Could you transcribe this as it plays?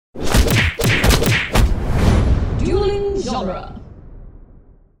genre.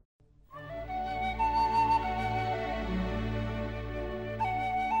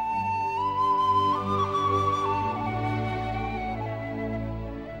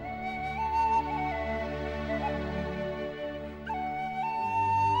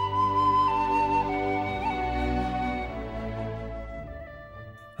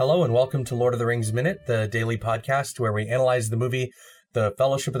 Hello and welcome to Lord of the Rings Minute, the daily podcast where we analyze the movie The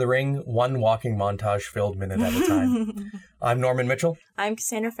Fellowship of the Ring, one walking montage-filled minute at a time. I'm Norman Mitchell. I'm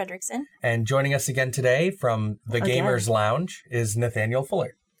Cassandra Fredrickson. And joining us again today from the Gamers Lounge is Nathaniel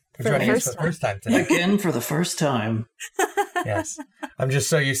Fuller. Joining us for the first time today. Again for the first time. Yes. I'm just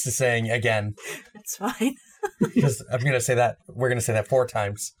so used to saying again. That's fine. Because I'm going to say that, we're going to say that 4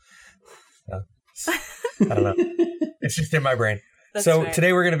 times. I don't know. It's just in my brain. That's so right.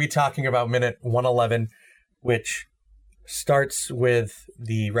 Today we're going to be talking about minute 111, which starts with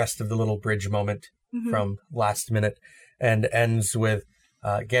the rest of the little bridge moment from last minute and ends with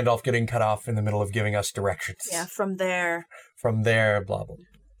Gandalf getting cut off in the middle of giving us directions. Yeah, from there. From there, blah, blah,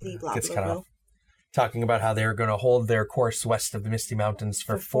 Blah, gets blah, cut blah. off. Talking about how they're going to hold their course west of the Misty Mountains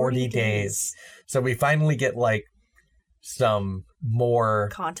for 40 days. So we finally get like some more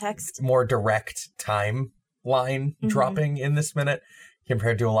Context. more direct timeline dropping in this minute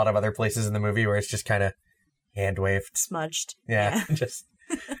compared to a lot of other places in the movie where it's just kind of hand waved. Smudged. Yeah. Just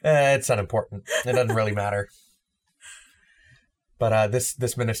it's unimportant. It doesn't really matter. But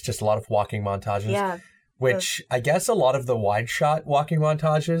this minute's just a lot of walking montages. Yeah. Which I guess a lot of the wide shot walking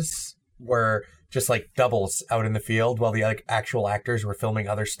montages were just like doubles out in the field while the actual actors were filming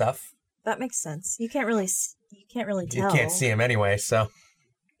other stuff. That makes sense. You can't really tell. You can't see them anyway, so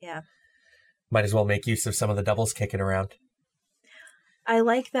Yeah. might as well make use of some of the doubles kicking around. I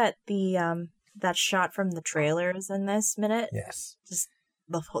like that that shot from the trailers in this minute. Yes. Just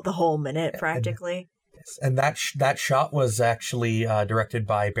the whole minute practically. Yes. And that shot was actually directed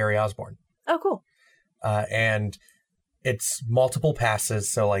by Barry Osborne. Oh, cool. And it's multiple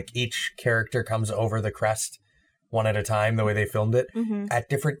passes, so like each character comes over the crest one at a time, the way they filmed it, at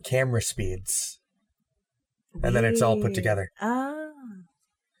different camera speeds. And then it's all put Weird. together. Ah.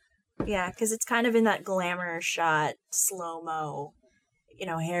 Yeah, because it's kind of in that glamour shot, slow-mo,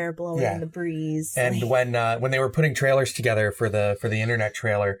 hair blowing in the breeze. And when they were putting trailers together for the internet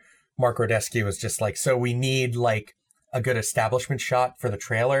trailer, Mark Rodesky was just like, so we need like a good establishment shot for the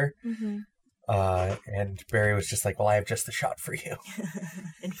trailer. And Barry was just like, well, I have just the shot for you.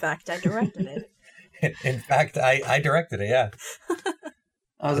 In fact, I directed it. In fact, I directed it, yeah.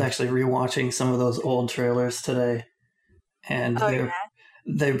 I was actually rewatching some of those old trailers today, and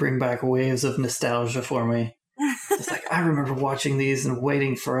they bring back waves of nostalgia for me. It's like, I remember watching these and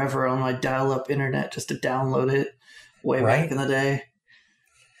waiting forever on my dial-up internet just to download it way back in the day.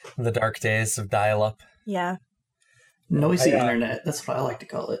 The dark days of dial-up. Yeah. Noisy internet, that's what I like to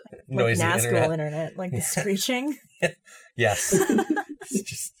call it. Noisy like Nazgul internet. like the screeching. Yes. It's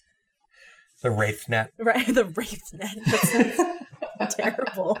just the WraithNet. Right, the WraithNet. That's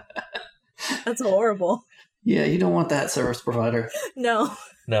terrible. That's horrible. Yeah, you don't want that service provider. No.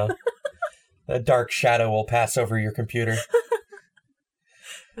 No. A dark shadow will pass over your computer.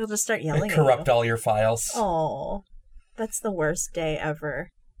 We'll just start yelling and corrupt all your files. Oh, that's the worst day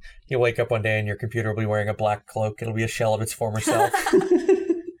ever. You wake up one day and your computer will be wearing a black cloak. It'll be a shell of its former self.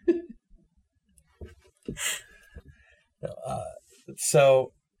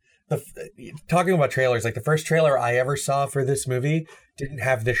 So, talking about trailers, like the first trailer I ever saw for this movie didn't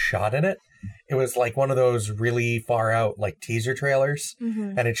have this shot in it. It was like one of those really far out like teaser trailers.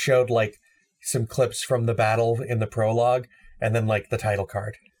 And it showed like some clips from the battle in the prologue and then like the title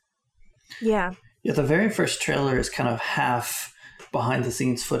card. Yeah. Yeah, the very first trailer is kind of half behind the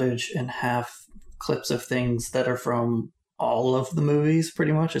scenes footage and half clips of things that are from all of the movies,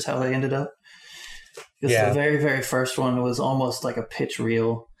 pretty much, is how they ended up. Because the very, very first one was almost like a pitch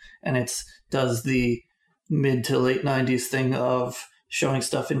reel, and it does the mid to late 90s thing of showing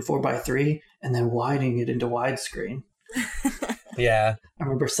stuff in 4:3 and then widening it into widescreen. Yeah. I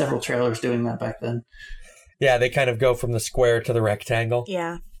remember several trailers doing that back then. Yeah, they kind of go from the square to the rectangle.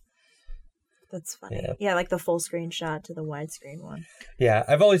 Yeah. That's funny. Yeah, like the full screen shot to the widescreen one. Yeah,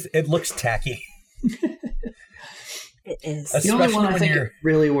 it looks tacky. It is. The only one I think it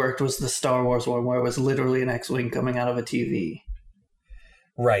really worked was the Star Wars one, where it was literally an X-Wing coming out of a TV.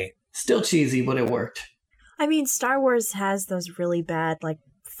 Right. Still cheesy, but it worked. I mean, Star Wars has those really bad, like,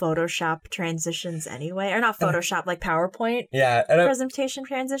 Photoshop transitions anyway. Or not Photoshop, like PowerPoint presentation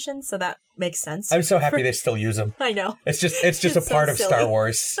transitions, so that makes sense. I'm so happy they still use them. I know. It's just a part of Star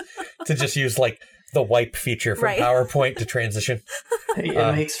Wars to just use, like, the wipe feature from PowerPoint to transition. It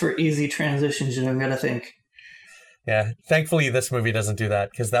makes for easy transitions, you don't gotta think. Yeah. Thankfully, this movie doesn't do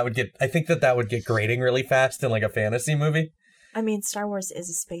that because I think that would get grating really fast in like a fantasy movie. I mean, Star Wars is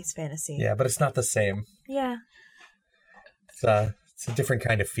a space fantasy. Yeah, but it's not the same. Yeah. It's a different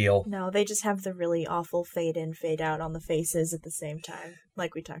kind of feel. No, they just have the really awful fade in, fade out on the faces at the same time,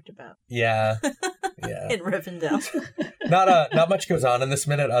 like we talked about. Yeah. Yeah. In Rivendell. Not much goes on in this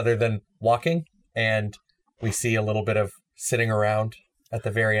minute other than walking, and we see a little bit of sitting around at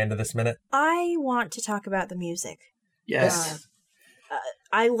the very end of this minute. I want to talk about the music. Yes.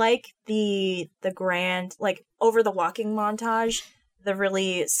 I like the grand, like, over the walking montage, the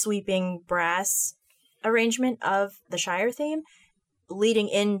really sweeping brass arrangement of the Shire theme, leading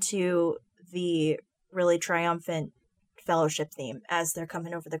into the really triumphant Fellowship theme as they're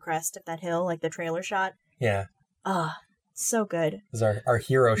coming over the crest of that hill, like the trailer shot. Yeah. So good. This is our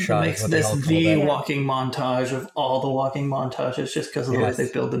hero shot. It makes this the walking montage of all the walking montages just because of the way they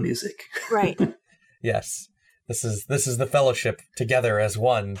build the music. Right. Yes. This is the Fellowship together as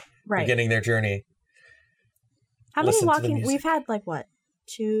one, beginning their journey. How many walking? We've had like what,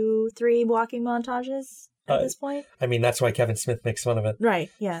 2-3 walking montages at this point. I mean, that's why Kevin Smith makes fun of it. Right.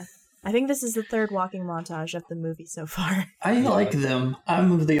 Yeah. I think this is the third walking montage of the movie so far. I like them.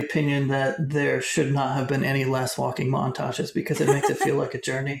 I'm of the opinion that there should not have been any less walking montages because it makes it feel like a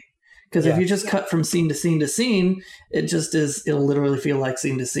journey. Because if you just cut from scene to scene to scene, it'll literally feel like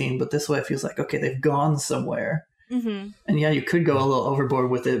scene to scene. But this way it feels like, okay, they've gone somewhere. Mm-hmm. And yeah, you could go a little overboard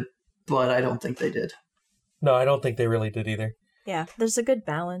with it, but I don't think they did. No, I don't think they really did either. Yeah, there's a good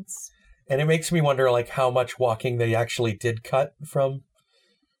balance. And it makes me wonder, like, how much walking they actually did cut from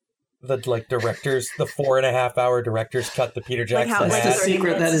the directors, the 4.5 hour director's cut that Peter Jackson had. That's the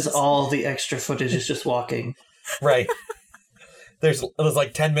secret. That is all the extra footage is just walking. Right. There's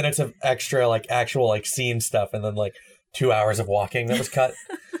like 10 minutes of extra, like, actual, like, scene stuff, and then, like, 2 hours of walking that was cut.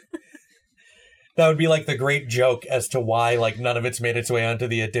 That would be, like, the great joke as to why, like, none of it's made its way onto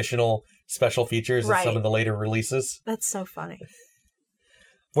the additional special features of some of the later releases. That's so funny.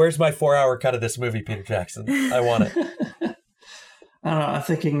 Where's my 4-hour cut of this movie, Peter Jackson? I want it. I don't know. I'm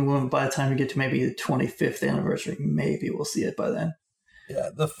thinking by the time we get to maybe the 25th anniversary, maybe we'll see it by then. Yeah,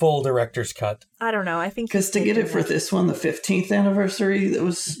 the full director's cut. I don't know. I think because to get it for this one, the 15th anniversary that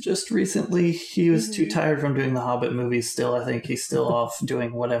was just recently, he was too tired from doing the Hobbit movies. Still, I think he's still off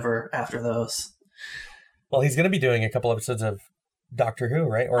doing whatever after those. Well, he's going to be doing a couple episodes of Doctor Who,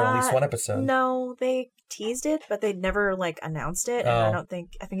 right? Or at least one episode. No, they teased it, but they never like announced it. And I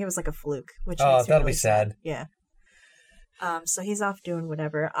think it was like a fluke. Which that'll really be sad. Yeah. So he's off doing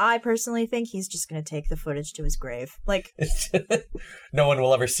whatever. I personally think he's just going to take the footage to his grave. Like, no one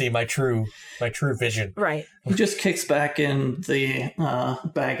will ever see my true vision. Right. He just kicks back in the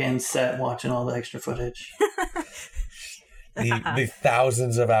back-end set watching all the extra footage. the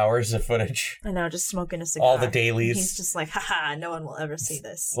thousands of hours of footage. I know, just smoking a cigar. All the dailies. He's just like, haha, no one will ever see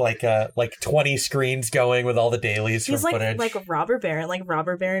this. Like 20 screens going with all the dailies from footage. He's like a robber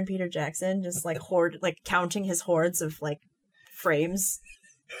baron Peter Jackson, just like counting his hordes of like frames.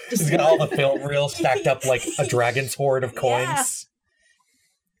 He's got all the film reels stacked up like a dragon's hoard of coins.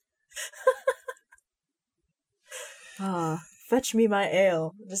 Yeah. Fetch me my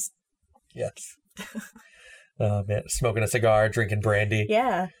ale. Just yes. Oh man, smoking a cigar, drinking brandy.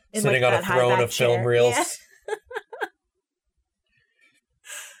 Yeah. Sitting on a throne of film reels. Yeah.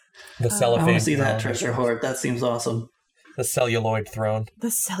 The cellophane. I want to see that treasure hoard. That seems awesome. The celluloid throne.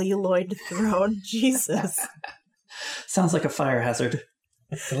 The celluloid throne. Jesus. Sounds like a fire hazard.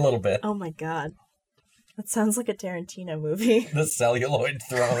 A little bit. Oh my god. That sounds like a Tarantino movie. The celluloid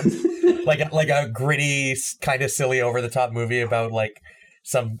throne. like a gritty, kind of silly, over-the-top movie about like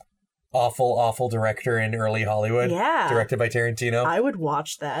some awful director in early Hollywood. Yeah. Directed by Tarantino. I would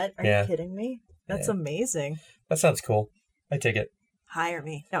watch that. Are you kidding me? That's amazing. That sounds cool. I take it. Hire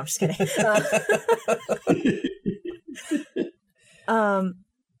me. No, I'm just kidding.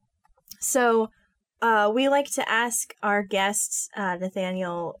 So we like to ask our guests,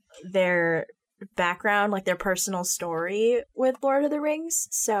 Nathaniel, their background, like their personal story with Lord of the Rings.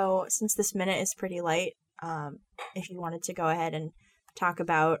 So since this minute is pretty light, if you wanted to go ahead and talk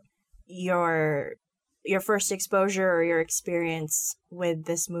about your first exposure or your experience with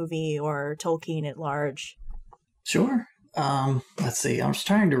this movie or Tolkien at large. Sure. Let's see. I'm just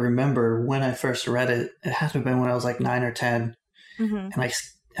trying to remember when I first read it. It had to have been when I was like 9 or 10. Mm-hmm. And I,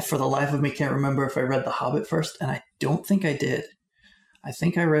 for the life of me, can't remember if I read The Hobbit first. And I don't think I did. I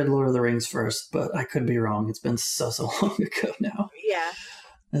think I read Lord of the Rings first, but I could be wrong. It's been so long ago now. Yeah.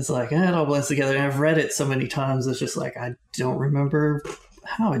 It's like, it all blends together. And I've read it so many times. It's just like, I don't remember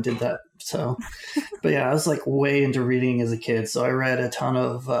how I did that So, but yeah, I was like way into reading as a kid. So I read a ton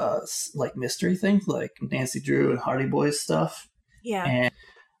of like mystery things, like Nancy Drew and Hardy Boys stuff. Yeah. And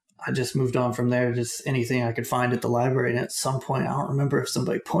I just moved on from there, just anything I could find at the library. And at some point, I don't remember if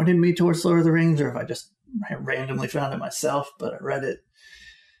somebody pointed me towards Lord of the Rings or if I just randomly found it myself, but I read it,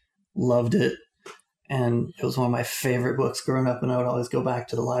 loved it. And it was one of my favorite books growing up, and I would always go back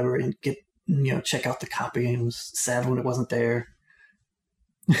to the library and get, check out the copy. And it was sad when it wasn't there.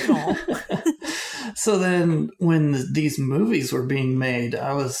 So then when these movies were being made,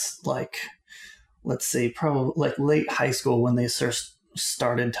 I was like, let's see, probably like late high school when they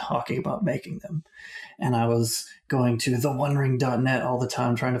started talking about making them. And I was going to theonering.net all the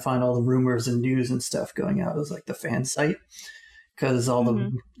time, trying to find all the rumors and news and stuff going out. It was like the fan site. Because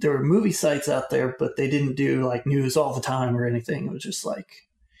there were movie sites out there, but they didn't do like news all the time or anything. It was just like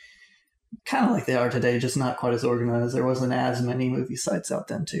kind of like they are today, just not quite as organized. There wasn't as many movie sites out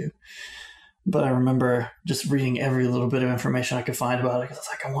then too. But I remember just reading every little bit of information I could find about it because I was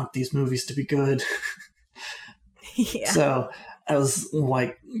like, I want these movies to be good. Yeah. So I was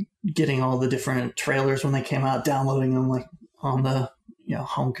like getting all the different trailers when they came out, downloading them like on the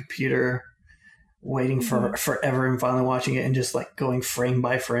home computer, waiting for forever and finally watching it and just like going frame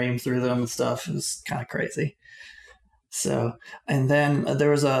by frame through them and stuff. It was kind of crazy. So, and then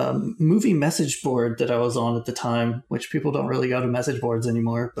there was a movie message board that I was on at the time, which people don't really go to message boards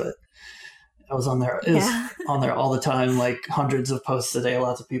anymore, but I was on there. It was on there all the time, like hundreds of posts a day.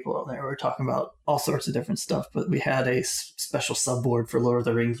 Lots of people on there were talking about all sorts of different stuff, but we had a special subboard for Lord of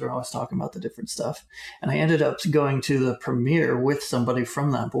the Rings where I was talking about the different stuff. And I ended up going to the premiere with somebody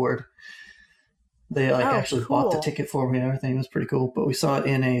from that board. They actually bought the ticket for me and everything. It was pretty cool. But we saw it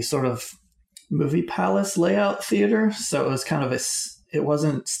in a sort of movie palace layout theater. So it was kind of it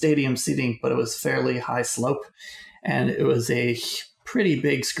wasn't stadium seating, but it was fairly high slope. And it was a pretty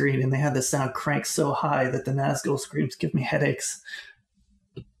big screen. And they had the sound cranked so high that the Nazgul screams give me headaches.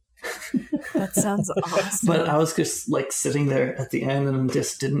 That sounds awesome. But I was just like sitting there at the end and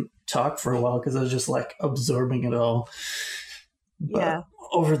just didn't talk for a while because I was just like absorbing it all. But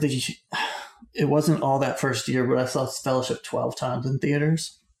it wasn't all that first year, but I saw Fellowship 12 times in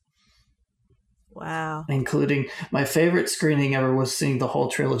theaters. Wow. Including my favorite screening ever was seeing the whole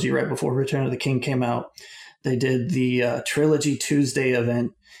trilogy right before Return of the King came out. They did the Trilogy Tuesday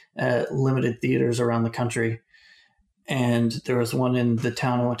event at limited theaters around the country. And there was one in the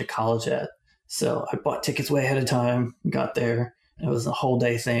town I went to college at. So I bought tickets way ahead of time, got there. It was a whole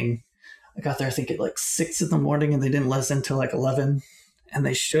day thing. I got there, I think, at like 6 a.m, and they didn't let us in until like 11. And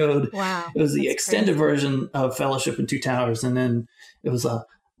they showed, it was the extended version of Fellowship in Two Towers. And then it was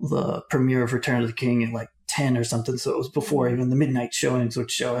the premiere of Return of the King at like 10 or something. So it was before even the midnight showings would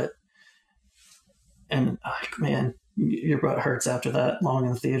show it. And man, your butt hurts after that long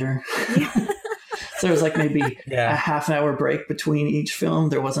in the theater. So there was like maybe a half an hour break between each film.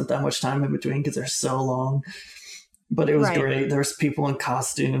 There wasn't that much time in between because they're so long. But it was great. There's people in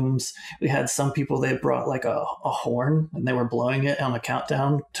costumes. We had some people, they brought like a horn and they were blowing it on a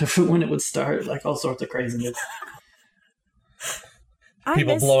countdown to when it would start, like all sorts of craziness.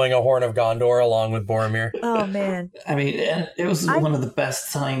 People blowing a horn of Gondor along with Boromir. Oh, man. I mean, it was one of the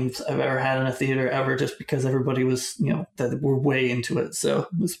best times I've ever had in a theater ever, just because everybody was, that were way into it. So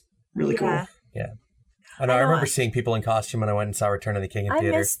it was really cool. Yeah. I remember seeing people in costume when I went and saw Return of the King in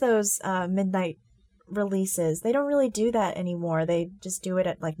theater. I miss those midnight releases. They don't really do that anymore. They just do it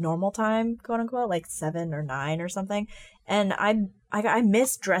at like normal time, quote unquote, like 7 or 9 or something. And I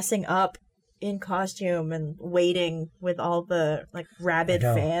miss dressing up in costume and waiting with all the like rabid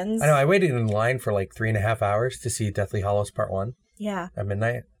fans. I know. I waited in line for like 3.5 hours to see Deathly Hallows Part 1. Yeah. At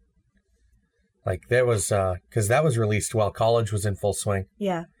midnight. Like that was because that was released while college was in full swing.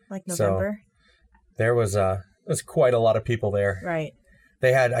 Yeah, like November. So there was quite a lot of people there. Right.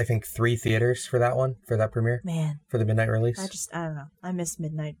 They had, I think, 3 theaters for that one, for that premiere. Man. For the midnight release. I don't know. I miss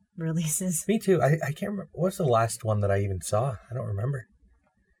midnight releases. Me too. I can't remember. What's the last one that I even saw? I don't remember.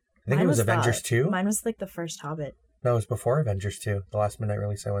 I think it was Avengers 2. Mine was like the first Hobbit. No, it was before Avengers 2, the last midnight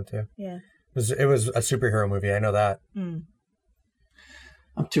release I went to. Yeah. It was a superhero movie. I know that. Mm.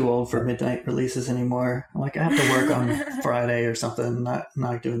 I'm too old for midnight releases anymore. Like, I have to work on Friday or something. Not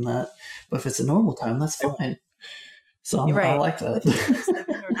doing that. But if it's a normal time, that's fine. So I like that.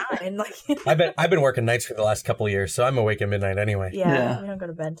 7 or 9, like I've been working nights for the last couple of years, so I'm awake at midnight anyway. Yeah. We don't go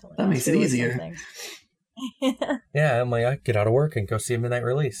to bed till that makes it easier. Yeah, I'm like, I get out of work and go see a midnight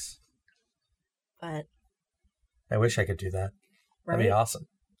release. But I wish I could do that. Right? That'd be awesome.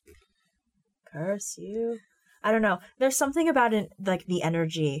 Curse you. I don't know. There's something about it, like the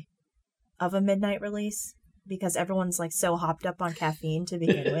energy of a midnight release, because everyone's like so hopped up on caffeine to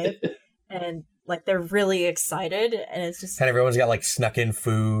begin with. and like they're really excited, and it's just And everyone's got like snuck in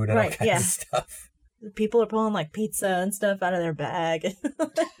food and all Right, kinds yeah. of stuff. people are pulling like pizza and stuff out of their bag.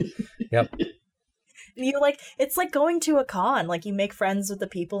 Yep. You like it's like going to a con. Like you make friends with the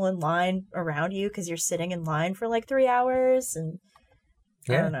people in line around you because you're sitting in line for like 3 hours, and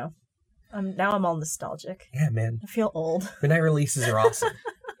I Yeah. don't know. Now I'm all nostalgic. Yeah, man. I feel old. Midnight releases are awesome.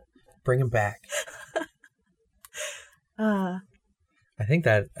 Bring them back. I think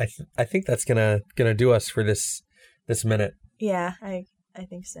that's gonna do us for this minute. Yeah, I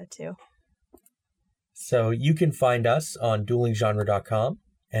think so too. So you can find us on duelinggenre.com,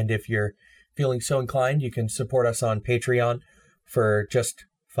 and if you're feeling so inclined, you can support us on Patreon for just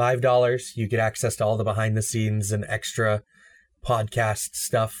 $5. You get access to all the behind the scenes and extra podcast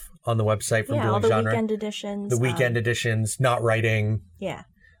stuff on the website from Yeah, all Dueling the Genre. weekend editions. The weekend editions, not writing, Yeah,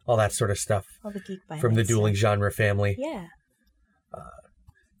 all that sort of stuff all the geek by from the Dueling Genre family. Yeah.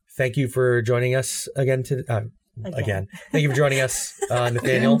 Thank you for joining us again. Again. Thank you for joining us,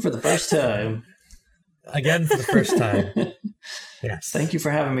 Nathaniel. Again for the first time. Again for the first time. Yes. Thank you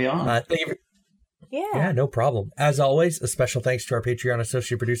for having me on. Thank you. Yeah. Yeah, no problem. As always, a special thanks to our Patreon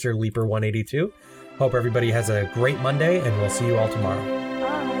associate producer, Leaper182. Hope everybody has a great Monday, and we'll see you all tomorrow.